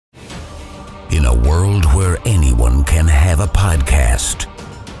In a world where anyone can have a podcast,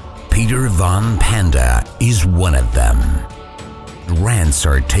 Peter Von Panda is one of them. Rants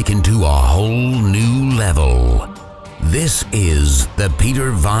are taken to a whole new level. This is the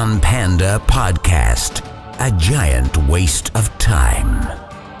Peter Von Panda Podcast, a giant waste of time.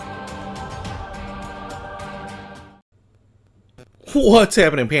 What's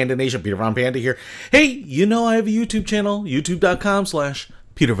happening, Panda Nation? Peter Von Panda here. Hey, you know I have a YouTube channel,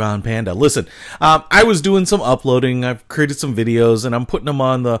 youtube.com/Peter Von Panda. Listen, I was doing some uploading. I've created some videos, and I'm putting them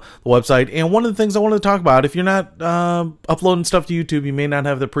on the website. And one of the things I wanted to talk about, if you're not uploading stuff to YouTube, you may not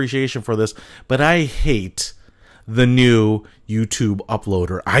have the appreciation for this, but I hate the new YouTube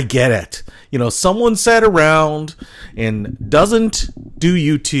uploader. I get it. You know, someone sat around and doesn't do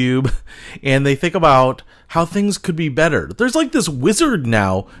YouTube, and they think about how things could be better. There's like this wizard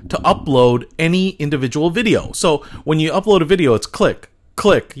now to upload any individual video. So when you upload a video, it's click,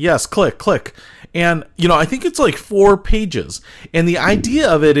 yes, click. And, you know, I think it's like 4 pages. And the idea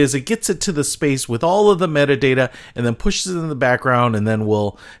of it is it gets it to the space with all of the metadata and then pushes it in the background, and then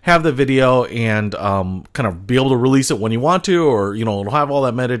we'll have the video and kind of be able to release it when you want to, or, you know, it'll have all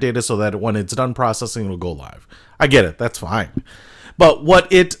that metadata so that when it's done processing, it'll go live. I get it. That's fine. But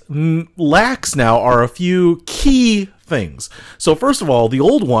what it lacks now are a few key things. So first of all, the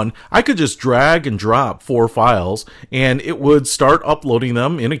old one, I could just drag and drop 4 files and it would start uploading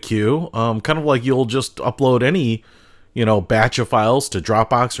them in a queue, kind of like you'll just upload any, you know, batch of files to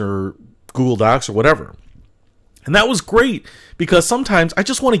Dropbox or Google Docs or whatever. And that was great because sometimes I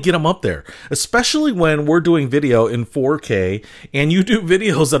just want to get them up there, especially when we're doing video in 4K and you do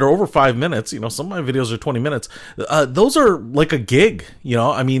videos that are over 5 minutes. You know, some of my videos are 20 minutes. Those are like a gig, you know,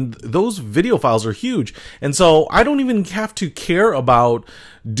 I mean, those video files are huge. And so I don't even have to care about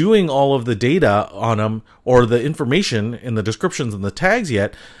doing all of the data on them or the information in the descriptions and the tags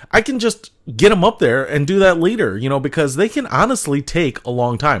yet. I can just get them up there and do that later, you know, because they can honestly take a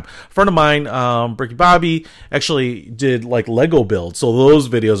long time. A friend of mine, Bricky Bobby, actually did like Lego builds. So those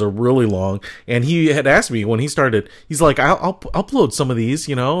videos are really long. And he had asked me when he started, he's like, I'll upload some of these,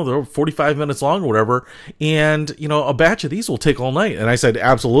 you know, they're 45 minutes long or whatever. And, you know, a batch of these will take all night. And I said,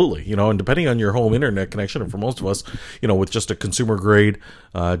 absolutely, you know, and depending on your home internet connection, and for most of us, you know, with just a consumer grade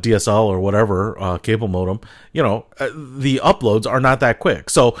DSL or whatever, cable modem, you know, the uploads are not that quick.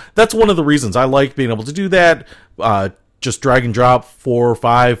 So that's one of the reasons I like being able to do that. Just drag and drop 4 or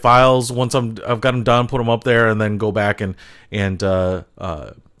 5 files once I've got them done, put them up there, and then go back and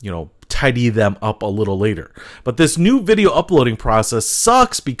you know, tidy them up a little later. But this new video uploading process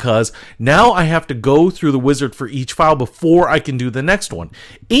sucks because now I have to go through the wizard for each file before I can do the next one.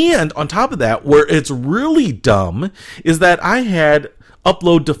 And on top of that, where it's really dumb is that I had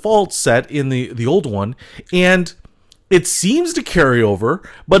upload default set in the old one, and it seems to carry over,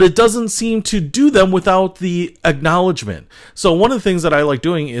 but it doesn't seem to do them without the acknowledgement. So one of the things that I like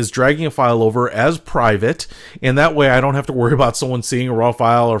doing is dragging a file over as private, and that way I don't have to worry about someone seeing a raw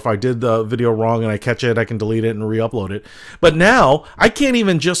file, or if I did the video wrong and I catch it, I can delete it and re-upload it. But now I can't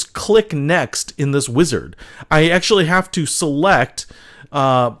even just click next in this wizard. I actually have to select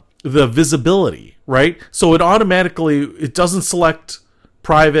the visibility, right? So it automatically, it doesn't select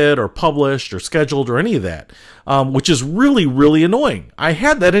private or published or scheduled or any of that, which is really, really annoying. I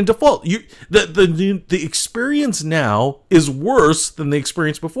had that in default. The experience now is worse than the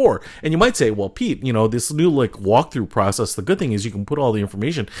experience before. And you might say, well, Pete, you know, this new like walkthrough process, the good thing is you can put all the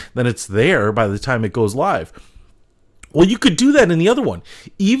information, then it's there by the time it goes live. Well, you could do that in the other one.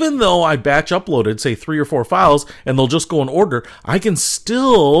 Even though I batch uploaded, say 3 or 4 files, and they'll just go in order, I can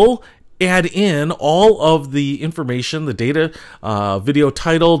still add in all of the information, the data, video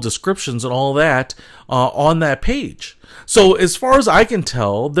title, descriptions, and all that on that page. So as far as I can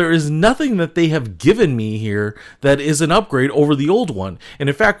tell, there is nothing that they have given me here that is an upgrade over the old one. And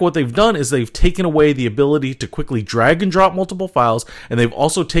in fact, what they've done is they've taken away the ability to quickly drag and drop multiple files, and they've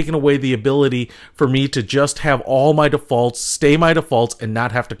also taken away the ability for me to just have all my defaults, stay my defaults, and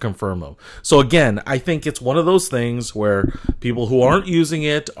not have to confirm them. So again, I think it's one of those things where people who aren't using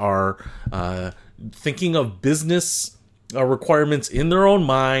it are thinking of business requirements in their own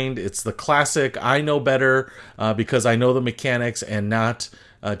mind. It's the classic I know better because I know the mechanics, and not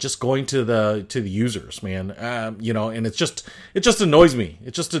just going to the users, man. You know, and it just annoys me.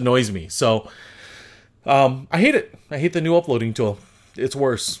 It just annoys me. So I hate it. I hate the new uploading tool. It's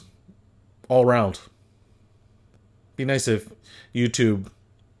worse all around. Be nice if YouTube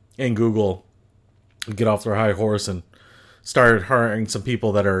and Google would get off their high horse and started hiring some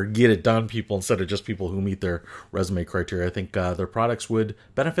people that are get-it-done people instead of just people who meet their resume criteria. I think their products would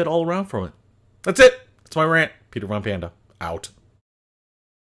benefit all around from it. That's it. That's my rant. Peter Von Panda, out.